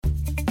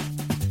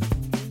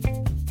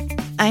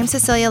I'm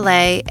Cecilia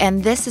Lay,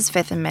 and this is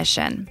Fifth and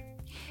Mission.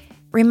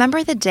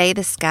 Remember the day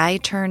the sky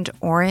turned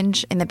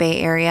orange in the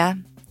Bay Area?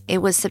 It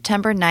was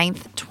September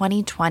 9th,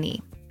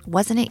 2020.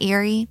 Wasn't it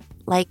eerie?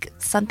 Like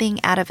something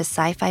out of a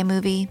sci-fi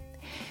movie?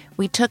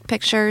 We took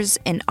pictures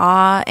in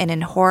awe and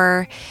in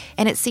horror,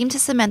 and it seemed to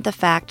cement the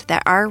fact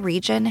that our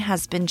region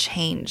has been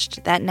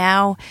changed, that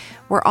now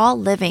we're all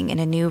living in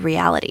a new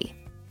reality.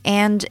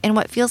 And in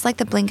what feels like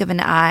the blink of an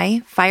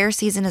eye, fire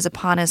season is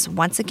upon us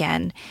once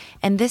again,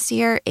 and this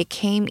year it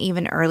came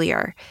even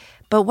earlier.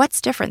 But what's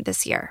different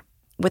this year?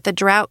 With the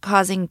drought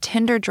causing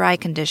tinder dry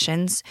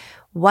conditions,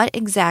 what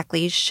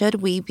exactly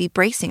should we be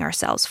bracing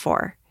ourselves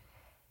for?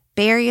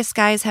 Bay Area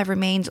skies have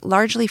remained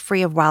largely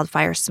free of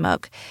wildfire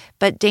smoke,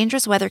 but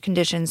dangerous weather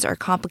conditions are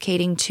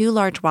complicating two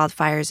large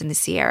wildfires in the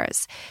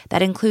Sierras.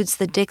 That includes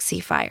the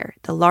Dixie Fire,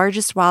 the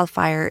largest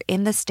wildfire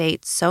in the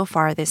state so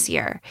far this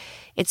year.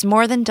 It's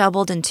more than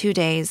doubled in 2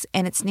 days,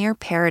 and it's near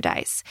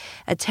Paradise,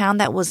 a town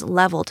that was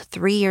leveled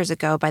 3 years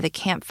ago by the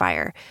Camp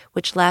Fire,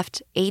 which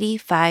left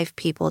 85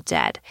 people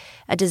dead,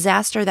 a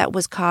disaster that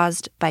was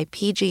caused by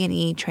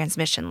PG&E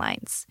transmission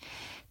lines.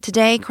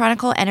 Today,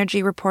 Chronicle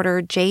Energy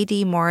reporter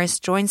J.D.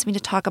 Morris joins me to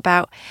talk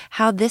about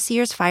how this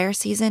year's fire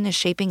season is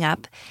shaping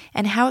up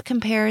and how it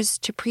compares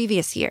to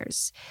previous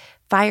years,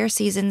 fire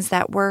seasons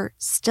that we're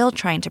still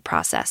trying to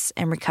process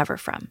and recover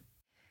from.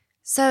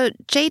 So,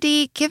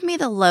 J.D., give me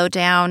the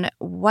lowdown.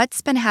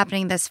 What's been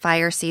happening this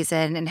fire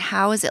season and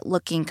how is it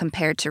looking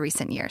compared to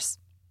recent years?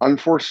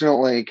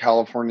 Unfortunately,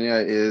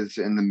 California is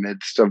in the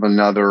midst of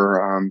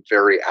another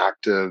very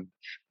active,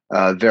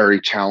 very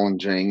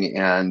challenging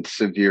and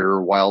severe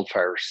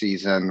wildfire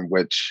season,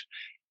 which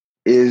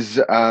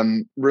is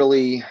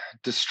really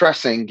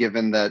distressing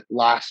given that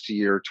last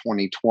year,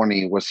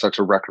 2020, was such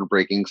a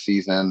record-breaking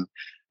season.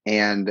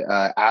 And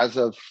as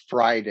of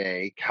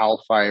Friday,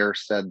 CAL FIRE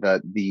said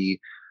that the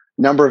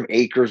number of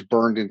acres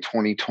burned in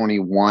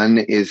 2021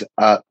 is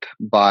up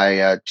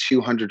by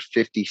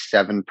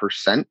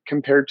 257%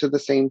 compared to the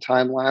same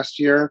time last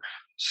year.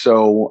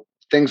 So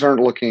things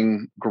aren't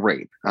looking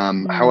great.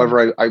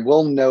 However, I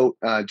will note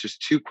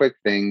just two quick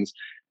things.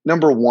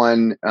 Number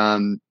one,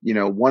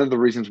 one of the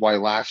reasons why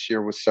last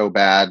year was so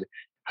bad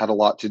had a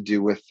lot to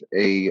do with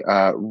a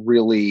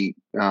really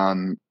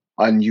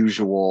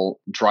unusual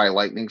dry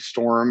lightning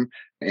storm.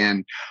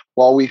 And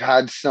while we've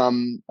had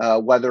some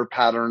weather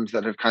patterns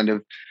that have kind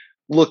of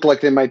looked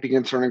like they might be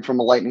concerning from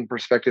a lightning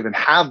perspective and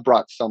have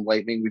brought some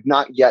lightning, we've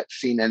not yet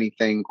seen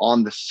anything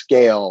on the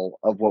scale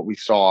of what we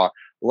saw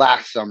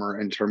last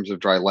summer in terms of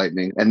dry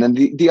lightning. And then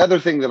the other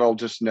thing that I'll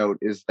just note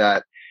is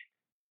that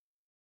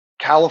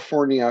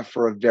California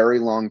for a very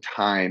long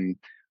time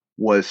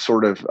was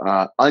sort of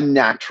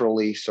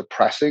unnaturally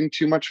suppressing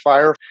too much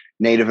fire.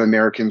 Native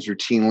Americans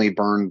routinely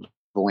burned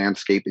the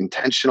landscape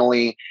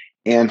intentionally.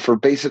 And for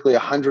basically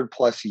 100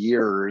 plus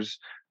years,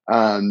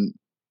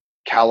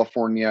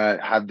 California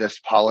had this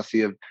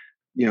policy of,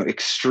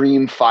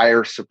 extreme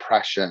fire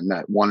suppression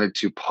that wanted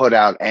to put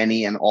out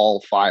any and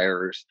all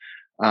fires.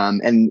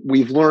 And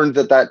we've learned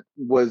that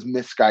was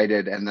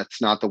misguided and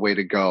that's not the way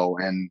to go.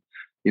 And,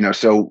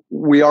 so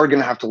we are going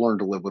to have to learn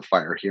to live with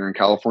fire here in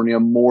California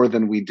more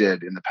than we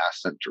did in the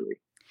past century.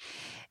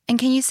 And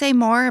can you say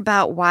more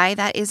about why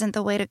that isn't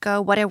the way to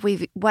go? What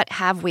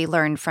have we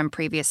learned from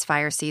previous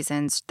fire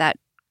seasons that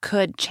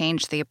could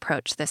change the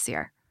approach this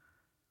year?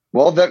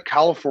 Well, that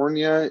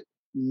California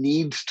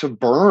needs to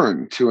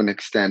burn to an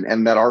extent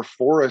and that our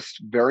forests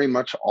very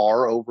much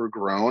are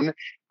overgrown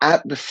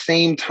at the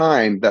same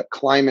time that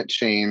climate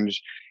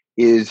change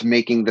is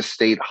making the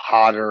state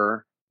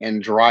hotter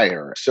and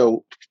drier.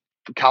 So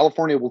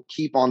California will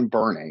keep on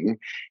burning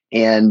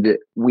and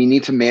we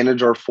need to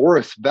manage our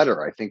forests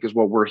better, I think is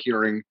what we're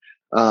hearing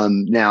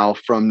now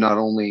from not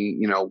only,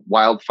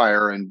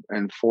 wildfire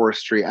and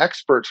forestry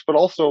experts, but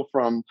also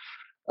from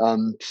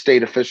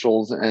state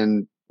officials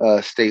and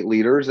state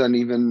leaders and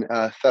even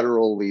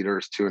federal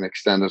leaders to an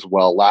extent as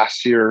well.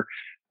 Last year,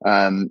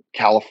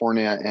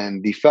 California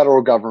and the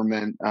federal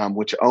government,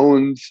 which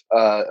owns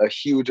a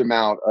huge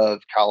amount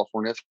of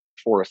California's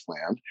forest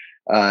land,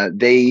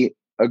 they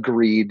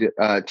agreed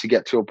to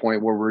get to a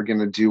point where we're going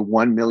to do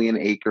 1 million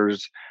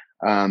acres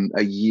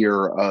a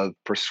year of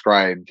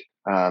prescribed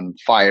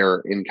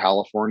fire in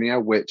California,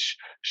 which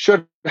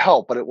should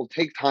help, but it will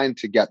take time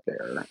to get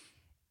there.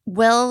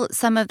 Will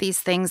some of these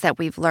things that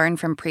we've learned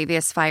from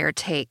previous fire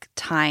take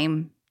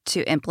time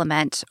to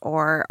implement,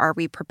 or are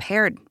we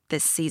prepared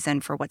this season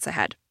for what's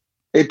ahead?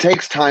 It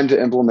takes time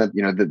to implement.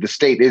 The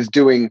state has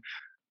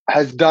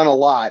done a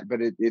lot, but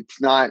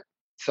it's not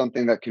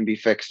something that can be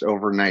fixed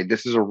overnight.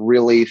 This is a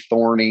really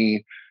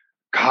thorny,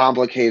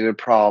 complicated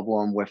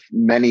problem with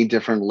many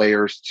different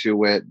layers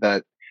to it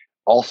that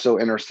also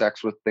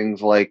intersects with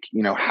things like,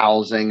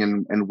 housing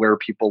and where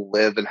people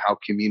live and how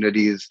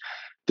communities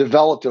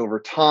developed over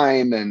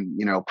time and,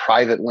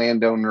 private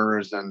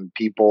landowners and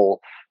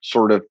people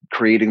sort of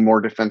creating more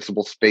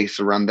defensible space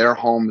around their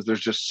homes. There's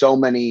just so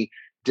many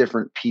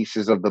different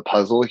pieces of the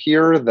puzzle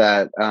here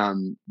that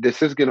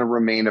this is going to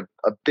remain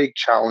a big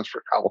challenge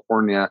for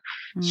California,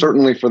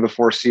 certainly for the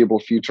foreseeable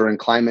future. And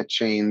climate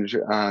change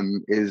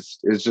is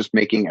just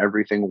making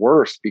everything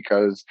worse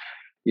because,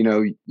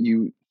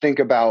 you think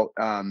about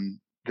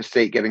the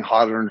state getting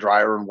hotter and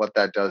drier and what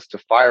that does to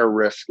fire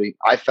risk.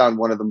 I found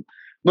one of the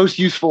most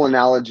useful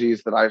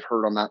analogies that I've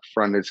heard on that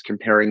front is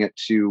comparing it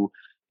to,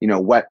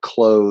 wet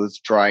clothes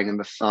drying in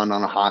the sun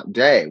on a hot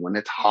day. When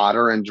it's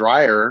hotter and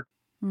drier,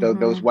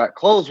 those wet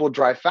clothes will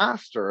dry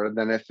faster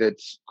than if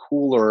it's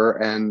cooler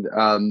and,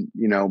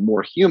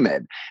 more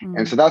humid.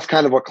 And so that's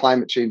kind of what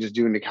climate change is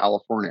doing to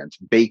California. It's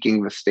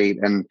baking the state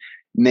and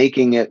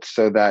making it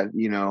so that,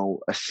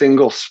 a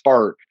single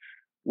spark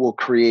will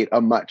create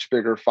a much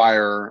bigger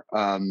fire,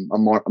 a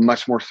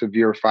much more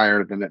severe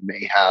fire than it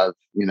may have,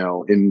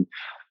 in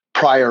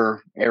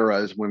prior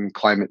eras when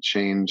climate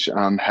change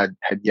had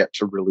yet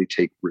to really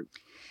take root.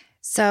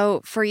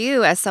 So for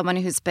you, as someone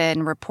who's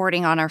been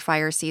reporting on our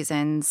fire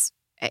seasons,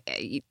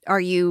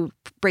 are you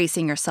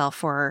bracing yourself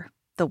for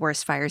the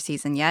worst fire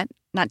season yet?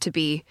 Not to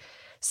be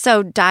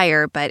so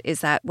dire, but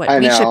is that what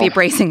we should be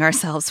bracing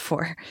ourselves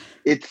for?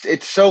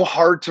 It's so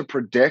hard to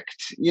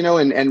predict,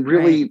 and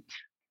really right.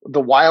 The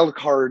wild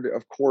card,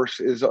 of course,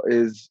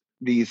 is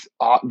these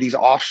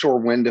offshore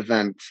wind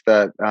events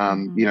that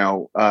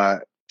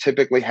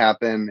typically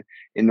happen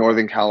in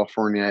Northern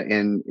California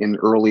in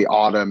early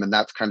autumn, and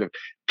that's kind of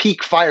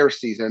peak fire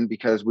season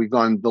because we've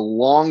gone the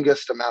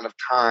longest amount of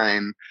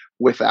time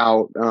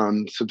without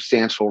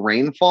substantial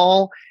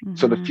rainfall.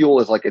 So the fuel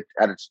is like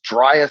at its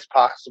driest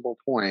possible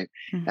point.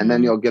 And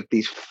then you'll get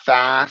these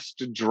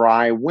fast,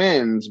 dry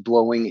winds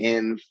blowing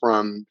in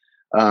from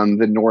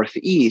the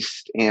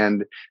northeast.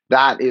 And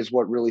that is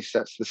what really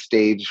sets the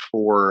stage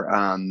for,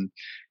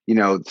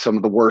 some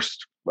of the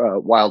worst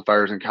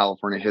wildfires in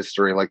California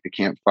history, like the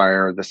Camp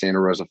Fire, the Santa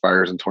Rosa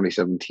fires in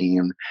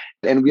 2017.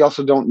 And we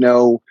also don't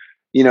know,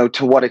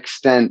 to what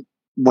extent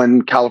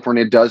when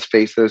California does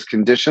face those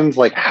conditions,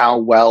 like how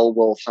well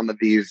will some of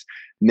these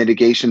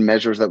mitigation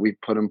measures that we've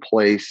put in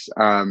place,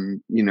 how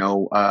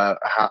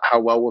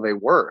well will they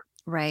work?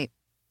 Right.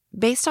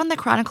 Based on the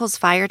Chronicles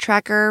Fire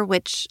Tracker,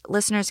 which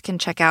listeners can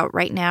check out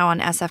right now on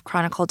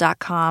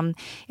sfchronicle.com,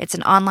 it's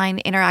an online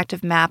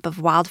interactive map of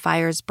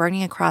wildfires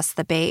burning across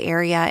the Bay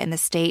Area in the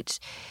state.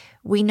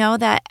 We know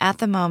that at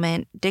the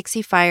moment,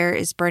 Dixie Fire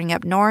is burning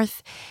up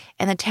north,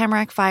 and the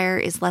Tamarack Fire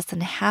is less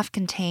than half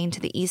contained to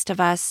the east of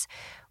us.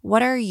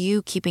 What are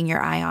you keeping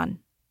your eye on?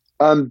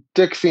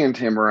 Dixie and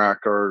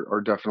Tamarack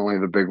are definitely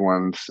the big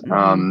ones.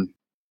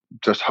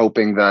 Just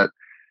hoping that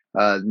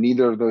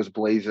neither of those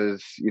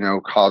blazes,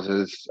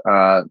 causes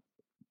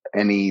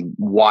any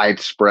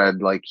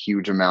widespread,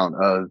 huge amount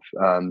of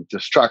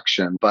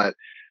destruction. But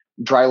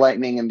dry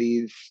lightning and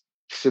these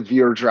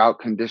severe drought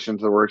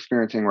conditions that we're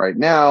experiencing right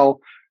now,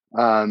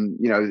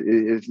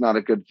 is not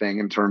a good thing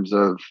in terms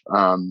of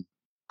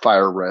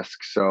fire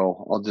risk.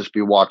 So I'll just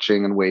be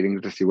watching and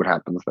waiting to see what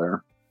happens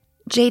there.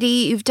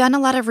 JD, you've done a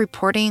lot of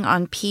reporting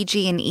on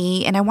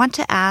PG&E, and I want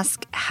to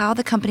ask how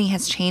the company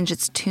has changed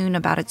its tune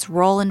about its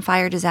role in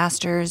fire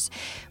disasters.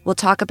 We'll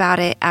talk about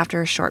it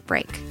after a short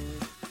break.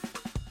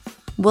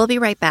 We'll be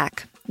right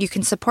back. You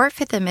can support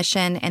Fifth and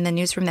Mission and the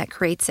newsroom that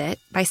creates it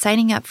by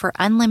signing up for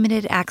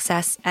unlimited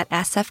access at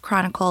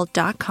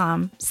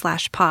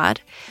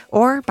sfchronicle.com/pod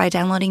or by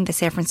downloading the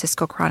San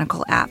Francisco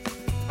Chronicle app.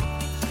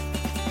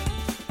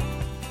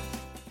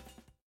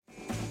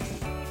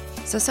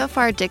 So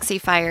far, Dixie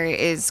Fire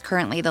is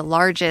currently the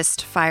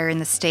largest fire in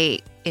the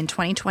state in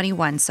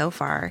 2021 so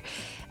far.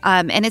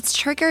 And it's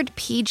triggered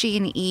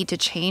PG&E to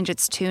change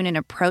its tune and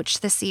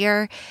approach this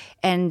year.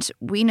 And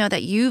we know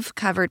that you've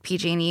covered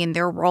PG&E and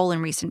their role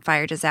in recent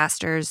fire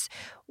disasters.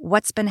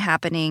 What's been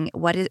happening?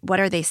 What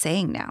are they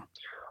saying now?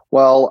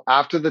 Well,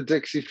 after the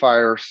Dixie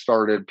Fire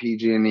started,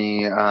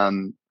 PG&E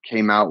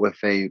came out with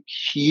a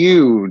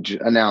huge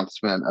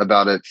announcement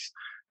about its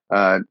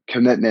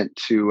commitment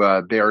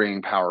to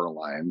burying power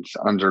lines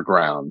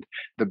underground.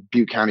 The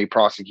Butte County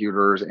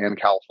prosecutors and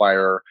CAL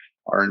FIRE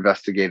are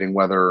investigating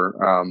whether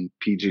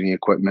PG&E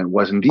equipment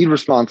was indeed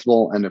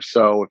responsible, and if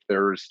so, if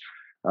there's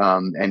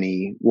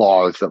any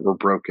laws that were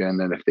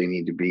broken, and if they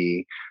need to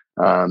be,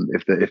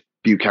 if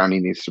Butte County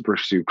needs to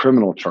pursue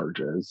criminal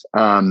charges.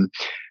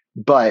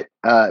 But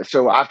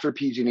so after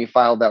PG&E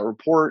filed that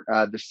report,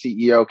 the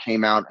CEO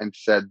came out and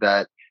said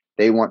that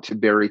they want to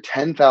bury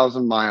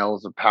 10,000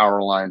 miles of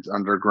power lines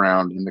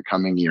underground in the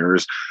coming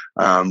years,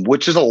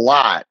 which is a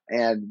lot.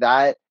 And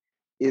that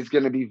is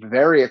going to be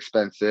very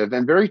expensive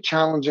and very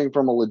challenging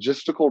from a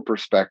logistical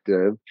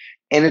perspective.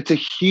 And it's a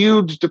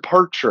huge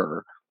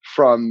departure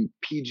from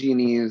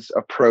PG&E's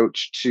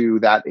approach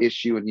to that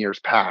issue in years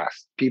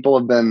past. People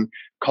have been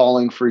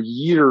calling for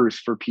years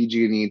for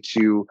PG&E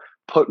to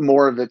put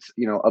more of its,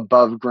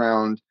 above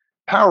ground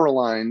power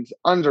lines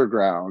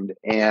underground.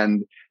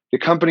 And the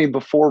company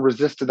before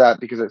resisted that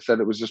because it said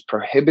it was just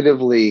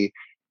prohibitively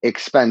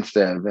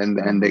expensive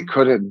and they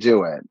couldn't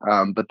do it.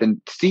 But the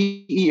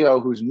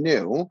CEO, who's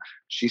new,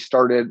 she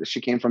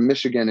came from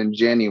Michigan in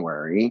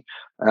January.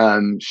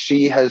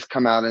 She has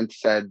come out and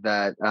said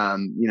that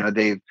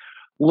they've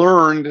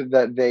learned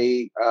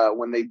that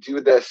when they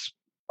do this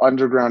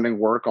undergrounding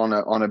work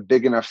on a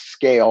big enough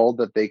scale,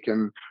 that they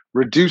can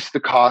reduce the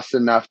cost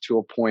enough to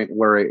a point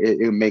where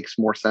it makes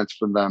more sense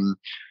for them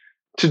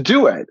to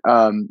do it.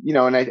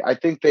 And I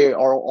think they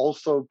are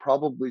also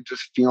probably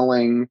just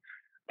feeling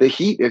the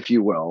heat, if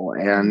you will,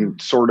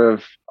 and sort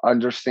of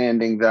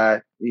understanding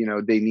that,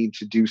 they need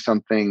to do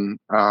something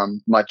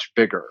much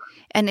bigger.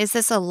 And is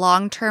this a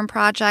long-term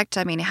project?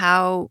 I mean,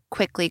 how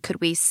quickly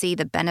could we see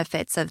the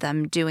benefits of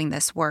them doing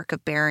this work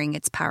of burying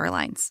its power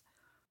lines?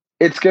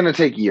 It's going to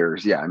take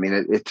years. Yeah. I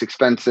mean, it's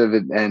expensive,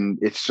 and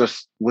it's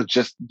just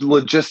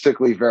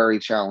logistically very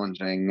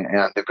challenging,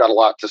 and they've got a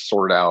lot to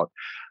sort out.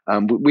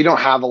 We don't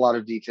have a lot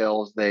of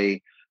details.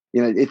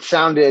 It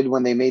sounded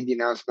when they made the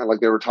announcement like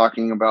they were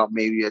talking about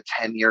maybe a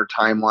 10-year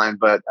timeline,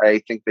 but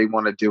I think they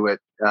want to do it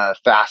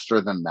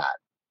faster than that.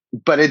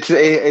 But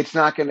it's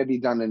not going to be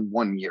done in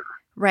 1 year.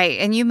 Right.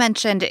 And you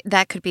mentioned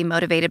that could be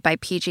motivated by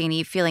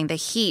PG&E feeling the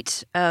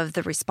heat of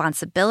the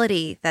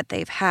responsibility that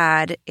they've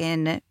had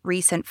in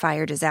recent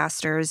fire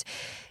disasters.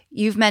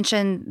 You've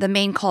mentioned the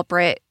main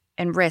culprit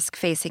and risk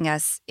facing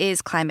us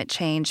is climate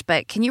change,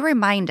 but can you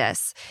remind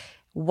us,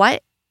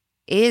 what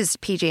is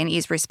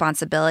PG&E's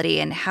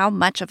responsibility and how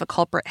much of a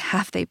culprit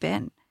have they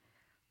been?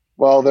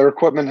 Well, their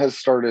equipment has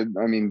started,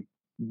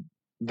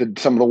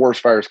 some of the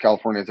worst fires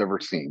California has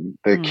ever seen.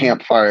 The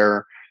Camp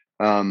Fire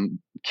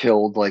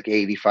killed like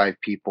 85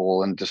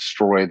 people and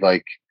destroyed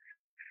like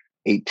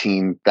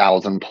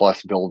 18,000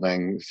 plus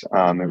buildings.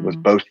 It was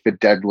both the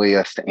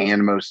deadliest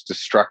and most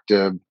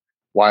destructive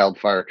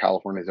wildfire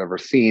California's ever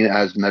seen,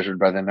 as measured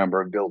by the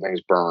number of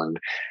buildings burned.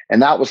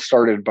 And that was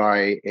started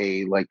by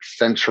a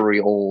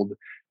century-old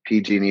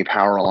PG&E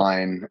power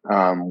line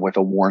with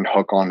a worn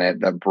hook on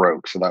it that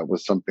broke. So that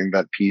was something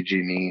that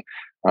PG&E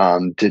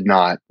did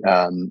not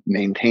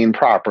maintain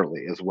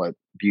properly, is what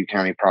Butte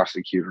County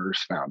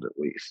prosecutors found, at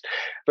least.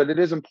 But it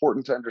is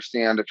important to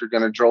understand, if you're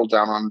going to drill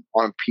down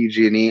on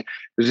PG&E,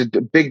 there's a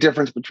big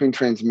difference between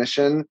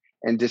transmission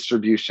and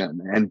distribution.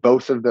 And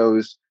both of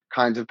those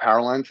kinds of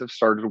power lines have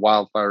started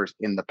wildfires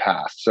in the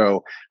past.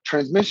 So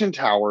transmission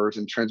towers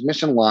and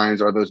transmission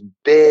lines are those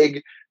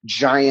big,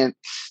 giant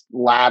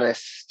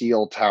lattice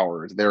steel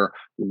towers. They're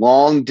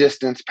long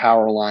distance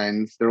power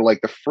lines. They're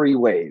like the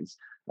freeways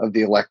of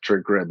the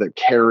electric grid that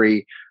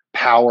carry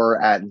power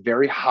at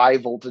very high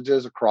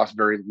voltages across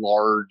very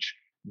large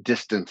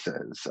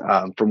distances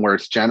from where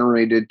it's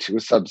generated to a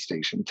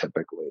substation.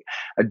 Typically,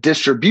 a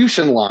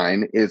distribution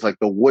line is like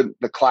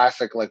the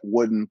classic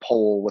wooden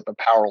pole with a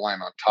power line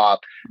on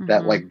top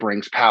that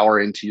brings power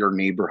into your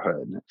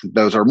neighborhood.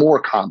 Those are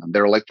more common.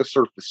 They're like the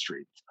surface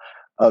streets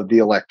of the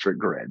electric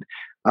grid.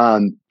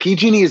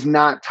 PG&E is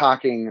not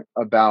talking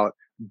about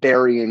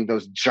burying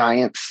those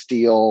giant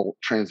steel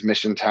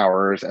transmission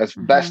towers, as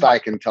best I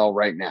can tell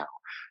right now.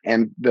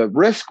 And the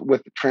risk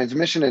with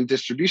transmission and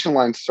distribution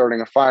lines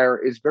starting a fire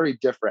is very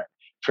different.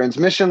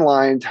 Transmission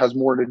lines has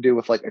more to do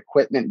with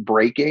equipment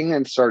breaking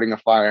and starting a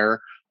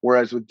fire,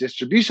 whereas with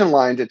distribution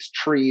lines, it's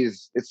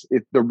trees.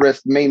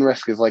 Main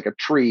risk is like a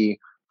tree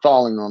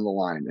falling on the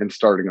line and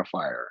starting a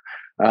fire.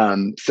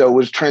 So it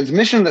was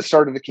transmission that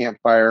started the Camp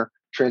Fire,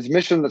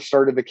 transmission that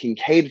started the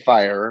Kincaid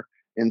Fire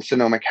in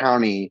Sonoma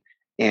County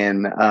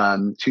in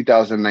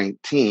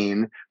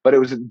 2019, but it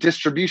was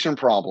distribution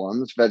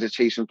problems,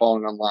 vegetation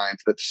falling on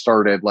lines, that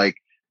started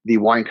the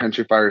Wine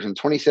Country fires in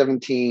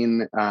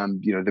 2017,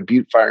 the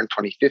Butte Fire in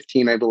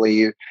 2015, I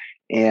believe,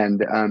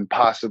 and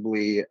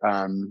possibly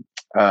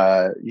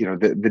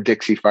the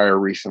Dixie Fire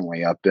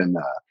recently up in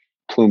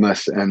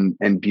Plumas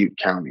and Butte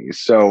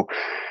counties. So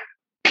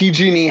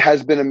PG&E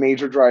has been a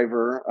major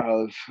driver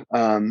of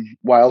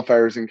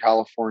wildfires in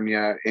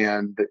California,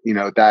 and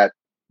that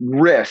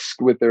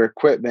risk with their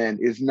equipment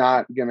is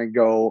not going to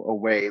go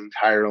away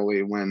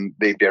entirely when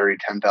they bury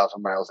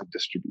 10,000 miles of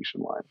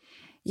distribution line.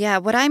 Yeah,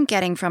 what I'm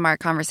getting from our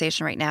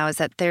conversation right now is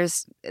that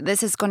this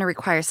is going to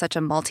require such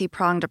a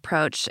multi-pronged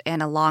approach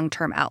and a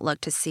long-term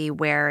outlook to see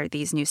where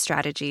these new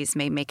strategies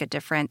may make a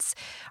difference.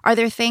 Are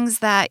there things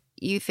that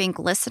you think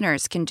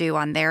listeners can do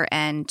on their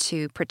end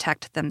to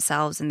protect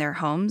themselves and their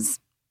homes?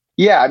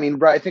 Yeah, I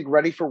think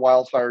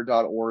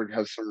readyforwildfire.org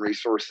has some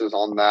resources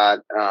on that,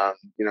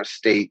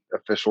 state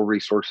official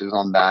resources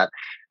on that.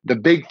 The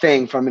big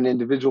thing from an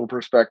individual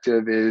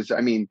perspective is,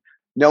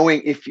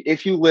 knowing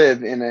if you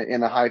live in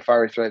a high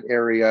fire threat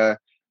area,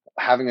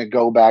 having a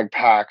go bag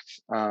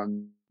packed,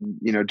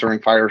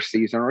 during fire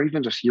season or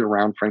even just year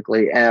round,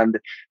 frankly, and,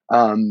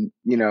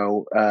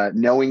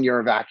 knowing your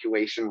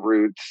evacuation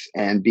routes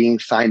and being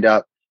signed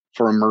up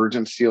for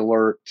emergency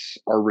alerts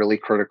are really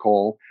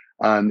critical.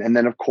 And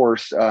then, of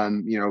course,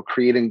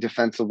 creating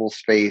defensible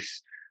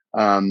space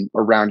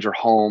around your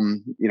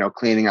home,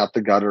 cleaning out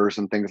the gutters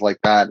and things like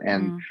that,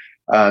 and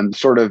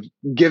sort of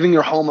giving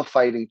your home a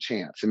fighting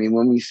chance.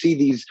 When we see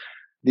these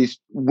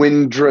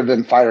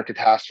wind-driven fire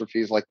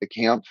catastrophes like the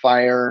Camp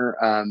Fire,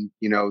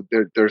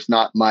 there's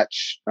not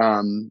much,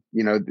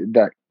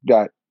 that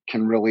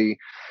can really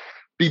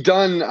be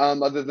done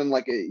other than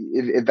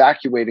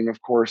evacuating, of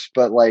course.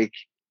 But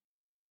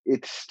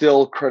it's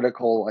still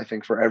critical, I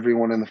think, for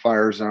everyone in the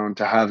fire zone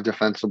to have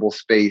defensible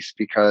space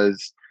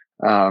because,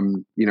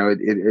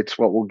 it's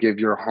what will give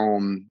your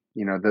home,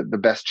 the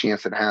best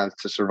chance it has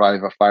to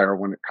survive a fire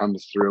when it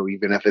comes through,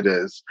 even if it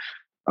is,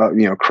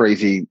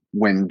 crazy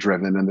wind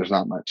driven and there's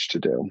not much to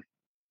do.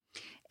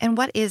 And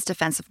what is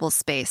defensible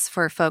space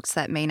for folks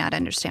that may not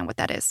understand what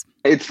that is?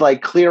 It's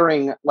like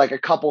clearing like a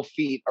couple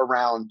feet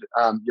around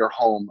your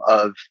home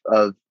of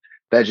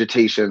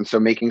vegetation. So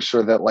making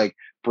sure that like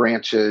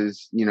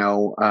branches,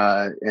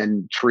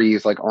 and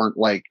trees like aren't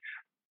like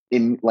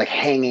in like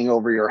hanging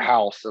over your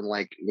house and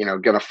like,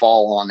 gonna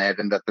fall on it,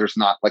 and that there's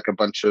not like a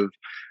bunch of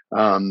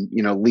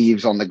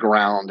leaves on the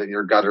ground and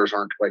your gutters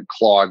aren't like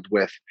clogged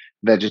with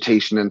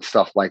vegetation and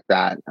stuff like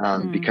that.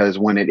 Because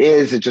when it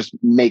is, it just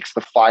makes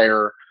the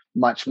fire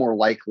much more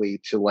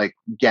likely to like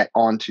get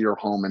onto your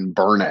home and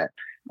burn it.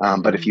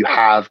 But if you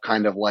have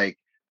kind of like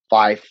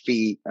 5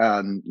 feet,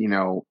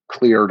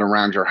 cleared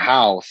around your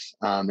house,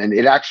 and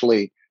it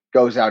actually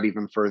goes out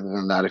even further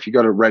than that. If you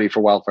go to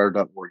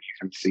readyforwildfire.org, you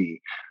can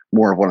see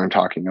more of what I'm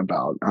talking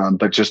about.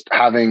 But just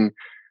having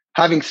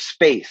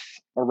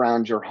space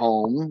around your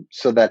home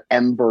so that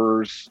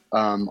embers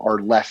are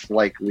less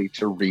likely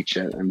to reach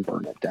it and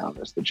burn it down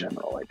is the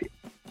general idea.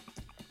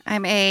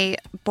 I'm a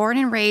born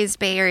and raised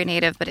Bay Area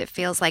native, but it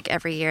feels like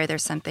every year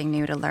there's something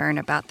new to learn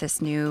about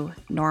this new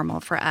normal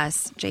for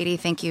us. JD,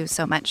 thank you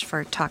so much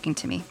for talking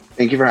to me.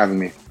 Thank you for having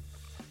me.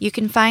 You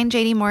can find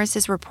JD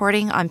Morris's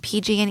reporting on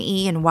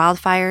PG&E and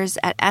wildfires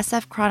at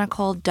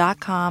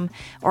sfchronicle.com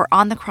or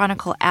on the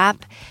Chronicle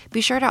app. Be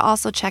sure to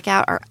also check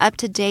out our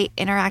up-to-date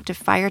interactive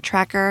fire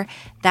tracker.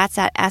 That's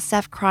at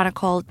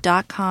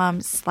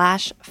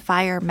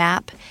sfchronicle.com/fire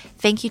map.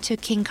 Thank you to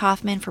King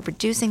Kaufman for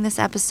producing this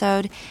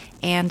episode,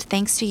 and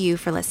thanks to you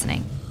for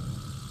listening.